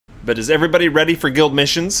But is everybody ready for guild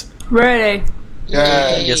missions? Ready.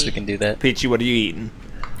 Yeah. I guess we can do that. Peachy, what are you eating?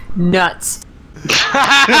 Nuts.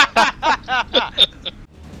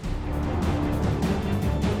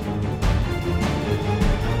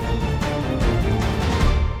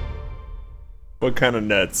 What kind of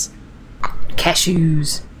nuts?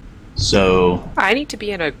 Cashews. So I need to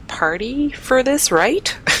be in a party for this,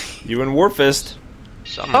 right? You and Warfist.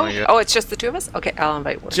 Oh, it's just the two of us? Okay, I'll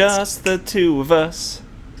invite Warfist. Just the two of us.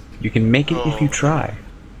 You can make it if you try.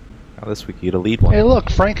 Now this week you get a lead one. Hey, look,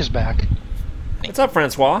 Frank is back. What's up,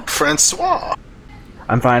 Francois? Francois.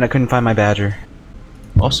 I'm fine. I couldn't find my badger.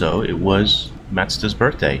 also, it was Mattsta's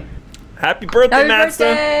birthday. Happy birthday,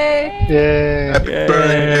 Mattsta! Birthday! Yay. Happy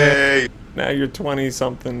birthday. Now you're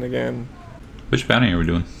 20-something again. Which bounty are we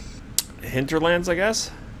doing? Hinterlands, I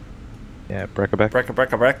guess? Yeah, Breckerbeck.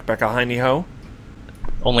 Brecka Heiny Ho.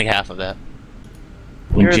 Only half of that.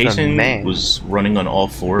 When You're the Jason man. was running on all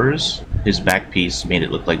fours, his back piece made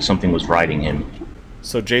it look like something was riding him.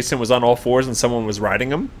 So Jason was on all fours and someone was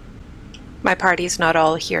riding him? My party's not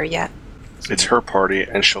all here yet. It's her party,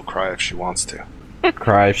 and she'll cry if she wants to.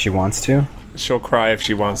 Cry if she wants to. She'll cry if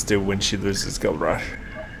she wants to when she loses Guild Rush.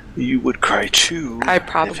 You would cry too. I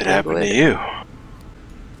probably if it happened would. to you.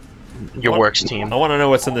 Your works team. I want to know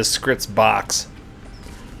what's in this Skritz box.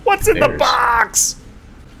 What's in the Bears. box?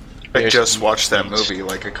 I just watched that movie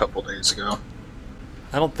like a couple days ago.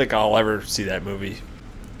 I don't think I'll ever see that movie.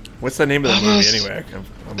 What's the name of the movie anyway?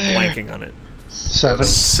 I'm blanking on it. 7.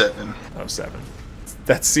 7. Oh, 7.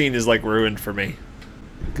 That scene is like ruined for me.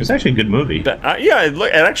 It's actually a good movie. Yeah,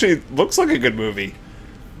 it actually looks like a good movie.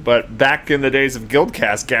 But back in the days of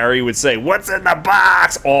Guildcast, Gary would say, "What's in the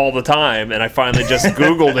box?" all the time, and I finally just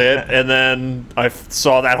Googled it, and then I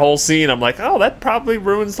saw that whole scene. I'm like, "Oh, that probably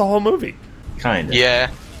ruins the whole movie." Kinda. Yeah.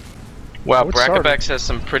 Wow, What started? Brackabex has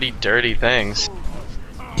some pretty dirty things.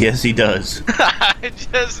 Yes, he does. I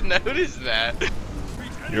just noticed that.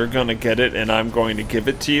 You're gonna get it, and I'm going to give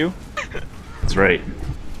it to you. That's right.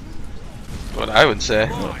 What I would say.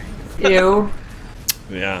 Ew.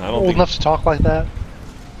 Yeah, I Old enough to talk like that?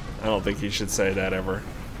 don't think you should say that ever.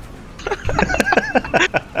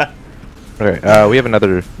 Okay, we have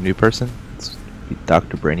another new person. It's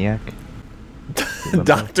Dr. Brainiac.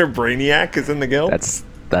 Dr. Brainiac is in the guild. That's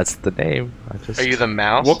the name. Are you the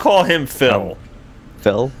mouse? We'll call him Phil.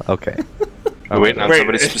 Phil? Okay. Are we waiting on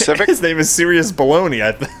somebody specific? His name is Sirius Baloney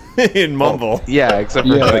in Mumble. Yeah, except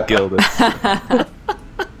for the guild.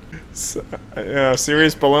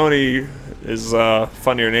 Sirius Baloney is a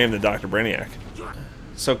funnier name than Dr. Brainiac.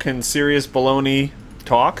 So can Sirius Baloney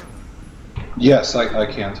talk? Yes, I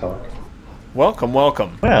can talk. Welcome. Well,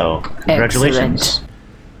 congratulations.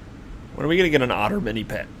 When are we going to get an otter mini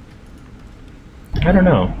pet? I don't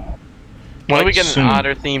know. When do we get soon. an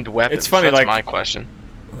otter-themed weapon? It's funny, That's like- my question.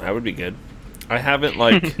 That would be good. I haven't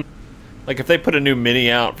like if they put a new mini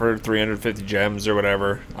out for 350 gems or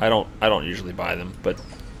whatever, I don't usually buy them, but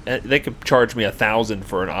they could charge me 1,000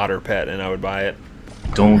 for an otter pet and I would buy it.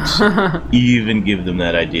 Don't even give them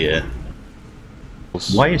that idea.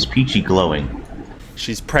 Why is Peachy glowing?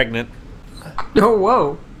 She's pregnant. Oh,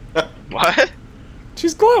 whoa. What?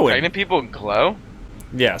 She's glowing. Pregnant people glow?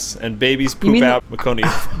 Yes, and babies You poop mean- out meconium.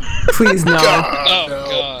 Please no.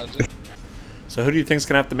 Oh, God. So who do you think's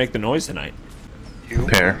gonna have to make the noise tonight? You?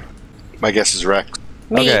 Pair. My guess is Rex.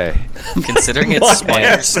 Okay. Considering What? it's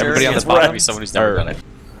spiders, somebody on the bottom is someone who's never done it.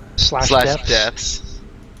 Slash Slash deaths. deaths.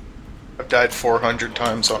 I've died 400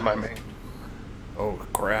 times on my main. Oh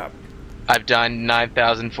crap! I've done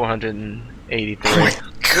 9,483.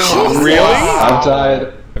 Really? I've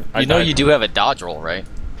died. You know you do have a dodge roll, right?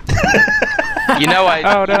 You know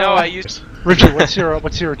I used. Richie, what's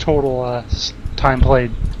your total time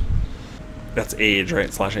played? That's age,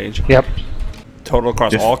 right? Slash age. Yep. Total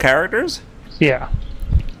across all characters? Yeah.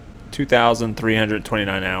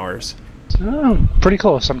 2,329 hours. Oh, pretty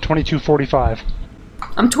close. I'm 22:45.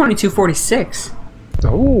 I'm 22:46.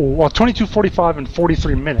 Oh, well, 22:45 and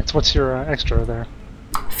 43 minutes. What's your extra there?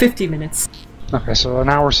 50 minutes. Okay, so an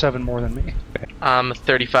hour 7 more than me.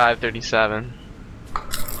 35, 37.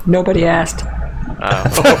 Nobody asked.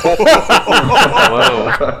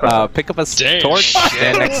 Whoa. Pick up a torch,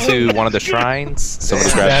 stand next to one of the shrines,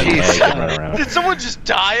 somebody grab the egg and run around. Did someone just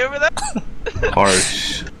die over that?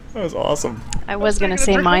 Harsh. That was awesome. I was gonna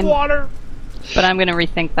say mine, but I'm gonna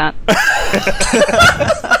rethink that.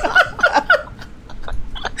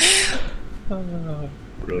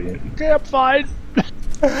 Brilliant. Okay, I'm fine.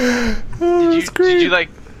 Did you like?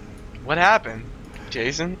 What happened,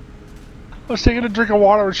 Jason? I was taking a drink of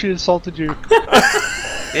water and she insulted you.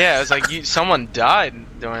 Yeah, it was like someone died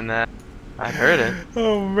doing that. I heard it.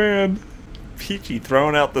 Oh man. Peachy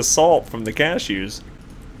throwing out the salt from the cashews.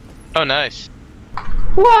 Oh, nice.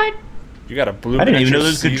 What? You got a blue I didn't even know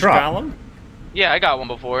miniature this could siege drop. golem? Yeah, I got one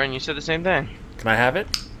before, and you said the same thing. Can I have it?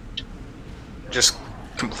 Just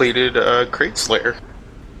completed Crate Slayer.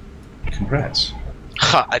 Congrats.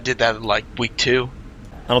 Ha, I did that in like week 2.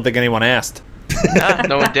 I don't think anyone asked. Nah,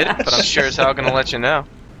 no one did it, but I'm sure as hell gonna let you know.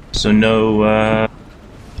 So no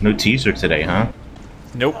teaser today, huh?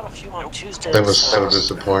 Nope. That was so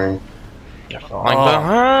disappointing.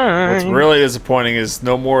 What's really disappointing is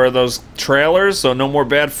no more of those trailers, so no more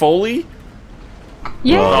bad Foley.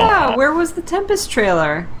 Yeah, where was the Tempest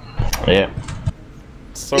trailer? Yeah.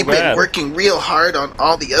 So They've bad. been working real hard on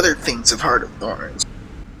all the other things of Heart of Thorns.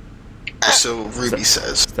 So Ruby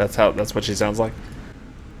says. That's what she sounds like?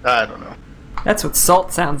 I don't know. That's what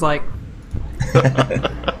salt sounds like.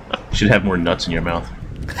 Should have more nuts in your mouth.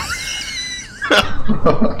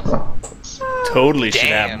 Totally should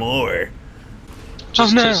have more.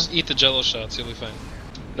 Just eat the Jello shots. You'll be fine.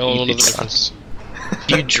 No one will know the difference.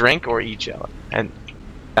 Do you drink or eat Jello? And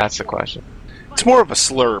that's the question. It's more of a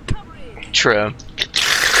slurp. True.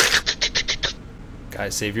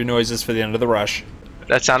 Guys, save your noises for the end of the rush.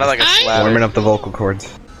 That sounded like a slap. Warming up the vocal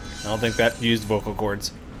cords. I don't think that used vocal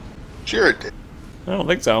cords. Sure it did. I don't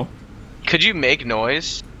think so. Could you make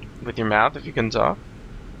noise with your mouth if you couldn't talk?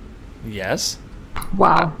 Yes.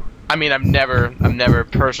 Wow. I mean, I've never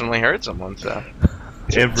personally heard someone, so.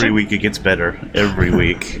 Every week it gets better. Every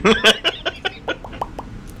week.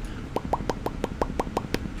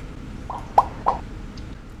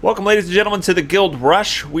 Welcome, ladies and gentlemen, to the Guild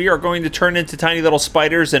Rush. We are going to turn into tiny little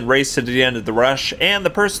spiders and race to the end of the rush. And the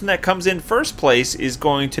person that comes in first place is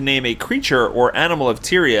going to name a creature or animal of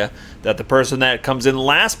Tyria that the person that comes in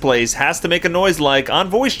last place has to make a noise like on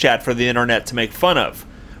voice chat for the internet to make fun of.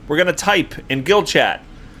 We're going to type in Guild Chat.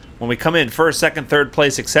 When we come in first, second, third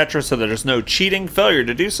place, etc., so that there's no cheating. Failure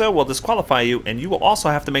to do so will disqualify you, and you will also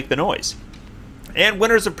have to make the noise. And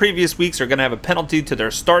winners of previous weeks are going to have a penalty to their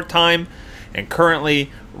start time. And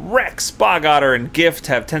currently, Wrex, Bog Otter, and Gift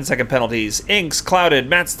have 10-second penalties. Inks, Clouded,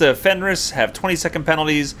 Mattsta, Fenris have 20-second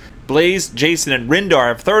penalties. Blaise, Jason, and Ryndar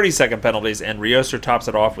have 30-second penalties. And Reosir tops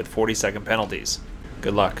it off with 40-second penalties.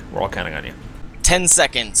 Good luck. We're all counting on you. 10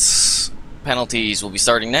 seconds. Penalties will be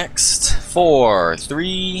starting next. 4,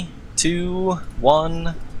 3, 2,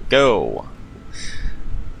 1, go.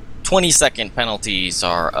 20-second penalties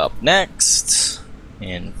are up next.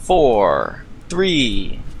 In 4,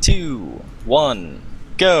 3, 2, 1,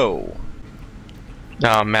 go.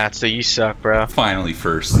 Oh, Mattsta, you suck, bro. Finally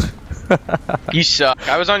first. You suck.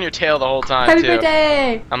 I was on your tail the whole time, Happy too.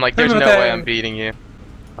 birthday! I'm like, there's no way I'm beating you.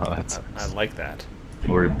 Oh, that's. I like that.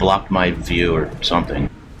 Or it blocked my view or something.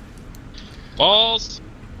 Balls!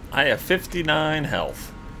 I have 59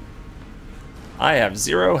 health. I have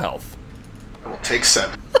 0 health. I will take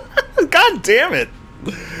 7. God damn it!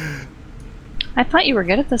 I thought you were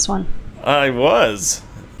good at this one. I was.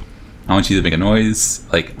 I want you to make a noise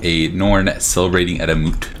like a Norn celebrating at a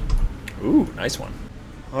moot. Ooh, nice one.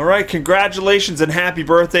 Alright, congratulations and happy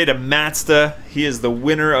birthday to Mattsta. He is the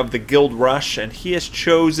winner of the Guild Rush, and he has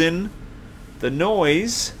chosen the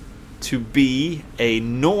noise to be a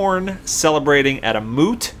Norn celebrating at a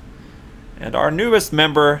moot. And our newest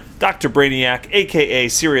member, Dr. Brainiac, aka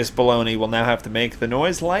Serious Baloney, will now have to make the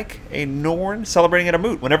noise like a Norn celebrating at a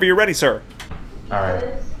moot. Whenever you're ready, sir.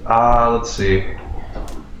 Alright. Let's see.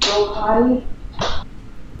 Go potty?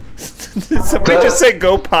 Did somebody just say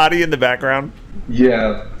go potty in the background?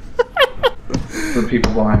 Yeah. The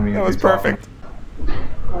people behind me. That was perfect.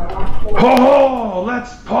 Oh,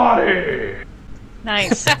 let's party!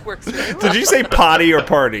 Nice. That works very well. Did you say potty or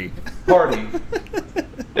party? Party.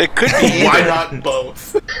 It could be Why either. not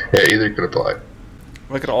both? Yeah, either could apply.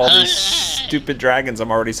 Look at all these stupid dragons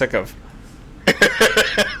I'm already sick of.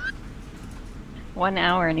 1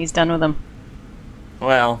 hour and he's done with them.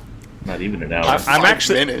 Well, Not even an hour. I'm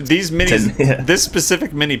actually minutes. these minis. 10, yeah. This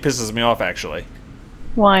specific mini pisses me off actually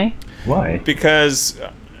Why? Why? because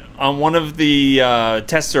on one of the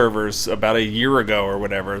test servers about a year ago or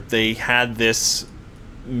whatever, they had this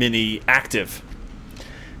mini active,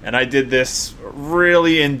 and I did this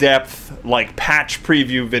really in-depth like patch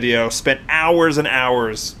preview video. Spent hours and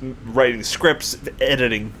hours writing scripts,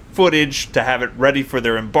 editing footage to have it ready for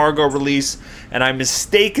their embargo release, and I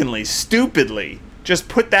mistakenly, stupidly, just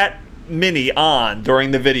put that mini on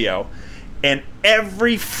during the video, and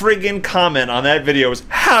every friggin' comment on that video was,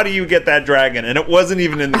 how do you get that dragon? And it wasn't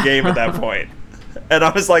even in the game at that point. And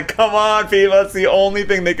I was like, come on, people, that's the only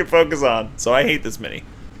thing they could focus on. So I hate this mini.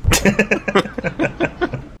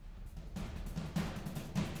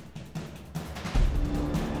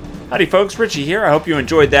 Howdy folks, Richie here. I hope you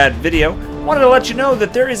enjoyed that video. Wanted to let you know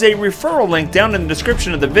that there is a referral link down in the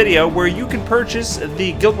description of the video where you can purchase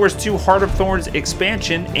the Guild Wars 2 Heart of Thorns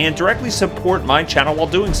expansion and directly support my channel while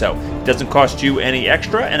doing so. It doesn't cost you any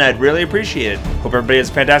extra, and I'd really appreciate it. Hope everybody has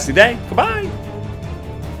a fantastic day. Goodbye!